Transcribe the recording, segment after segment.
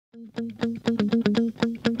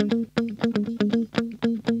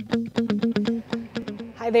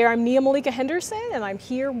Hi there, I'm Nia-Malika Henderson, and I'm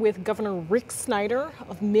here with Governor Rick Snyder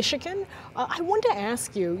of Michigan. I wanted to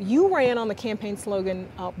ask you, you ran on the campaign slogan,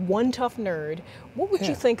 One Tough Nerd. What would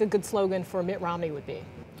you think a good slogan for Mitt Romney would be?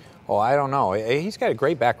 Oh, I don't know. He's got a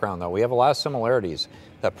great background, though. We have a lot of similarities.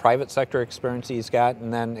 The private sector experience he's got,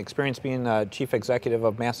 and then experience being the chief executive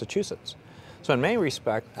of Massachusetts. So in many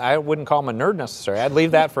respects, I wouldn't call him a nerd necessarily. I'd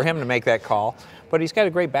leave that for him to make that call. But he's got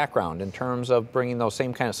a great background in terms of bringing those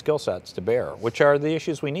same kind of skill sets to bear, which are the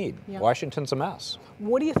issues we need. Yeah. Washington's a mess.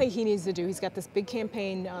 What do you think he needs to do? He's got this big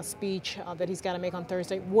campaign speech that he's got to make on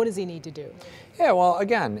Thursday. What does he need to do? Yeah, well,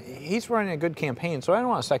 again, he's running a good campaign, so I don't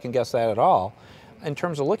want to second guess that at all. In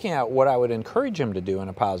terms of looking at what I would encourage him to do in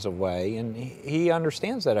a positive way, and he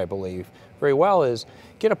understands that, I believe, very well, is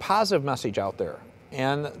get a positive message out there.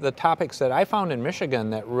 And the topics that I found in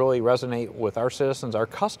Michigan that really resonate with our citizens, our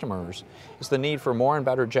customers, is the need for more and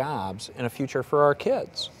better jobs and a future for our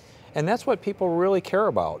kids. And that's what people really care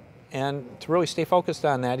about. And to really stay focused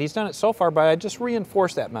on that, he's done it so far, but I just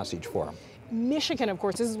reinforce that message for him. Michigan, of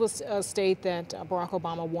course, this was a state that Barack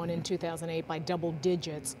Obama won in 2008 by double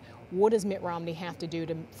digits. What does Mitt Romney have to do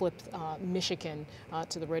to flip Michigan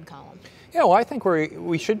to the red column? Yeah, well, I think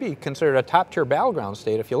we should be considered a top-tier battleground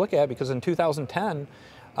state if you look at it, because in 2010,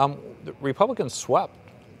 the Republicans swept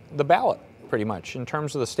the ballot pretty much in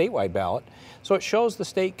terms of the statewide ballot. So it shows the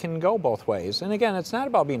state can go both ways. And again, it's not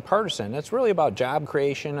about being partisan. It's really about job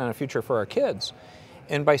creation and a future for our kids.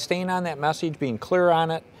 And by staying on that message, being clear on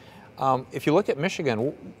it, if you look at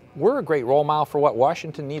Michigan, we're a great role model for what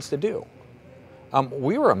Washington needs to do.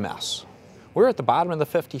 We were a mess. We're at the bottom of the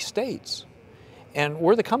 50 states. And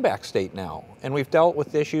we're the comeback state now. And we've dealt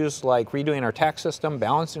with issues like redoing our tax system,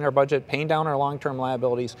 balancing our budget, paying down our long-term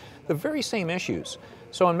liabilities, the very same issues.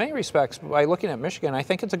 So in many respects, by looking at Michigan, I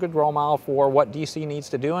think it's a good role model for what D.C. needs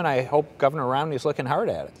to do, and I hope Governor Romney is looking hard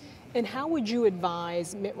at it. And how would you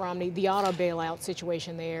advise Mitt Romney, the auto bailout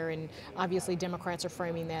situation there, and obviously Democrats are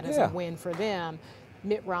framing that as a win for them.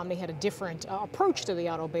 Mitt Romney had a different approach to the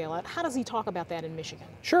auto bailout. How does he talk about that in Michigan?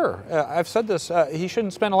 Sure. I've said this. He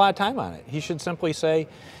shouldn't spend a lot of time on it. He should simply say,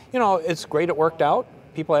 you know, it's great it worked out.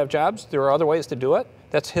 People have jobs. There are other ways to do it.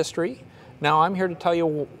 That's history. Now I'm here to tell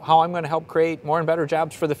you how I'm going to help create more and better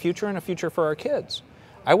jobs for the future and a future for our kids.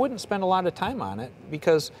 I wouldn't spend a lot of time on it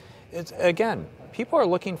because, it's again, people are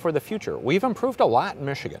looking for the future. We've improved a lot in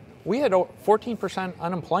Michigan. We had 14%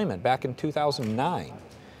 unemployment back in 2009.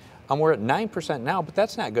 We're at 9% now, but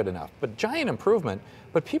that's not good enough. But giant improvement,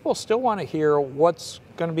 but people still want to hear what's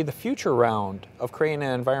going to be the future round of creating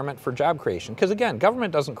an environment for job creation. Because again,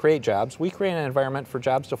 government doesn't create jobs, we create an environment for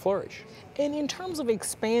jobs to flourish. And in terms of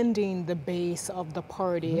expanding the base of the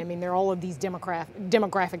party, I mean, there are all of these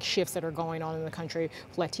demographic shifts that are going on in the country,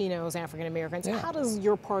 Latinos, African Americans. How does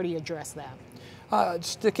your party address that?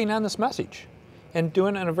 Sticking on this message and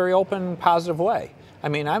doing it in a very open, positive way. I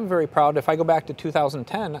mean, I'm very proud. If I go back to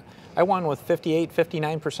 2010, I won with 58,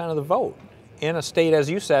 59% of the vote in a state, as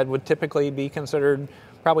you said, would typically be considered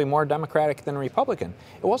probably more Democratic than Republican.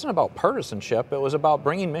 It wasn't about partisanship. It was about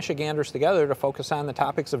bringing Michiganders together to focus on the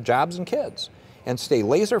topics of jobs and kids and stay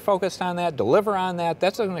laser focused on that, deliver on that.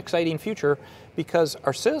 That's an exciting future because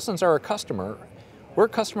our citizens are a customer. We're a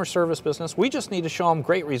customer service business. We just need to show them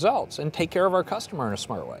great results and take care of our customer in a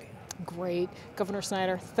smart way. Great. Governor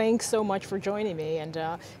Snyder, thanks so much for joining me, and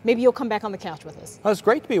maybe you'll come back on the couch with us. Well, it's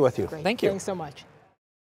great to be with you. Great. Thank you. Thanks so much.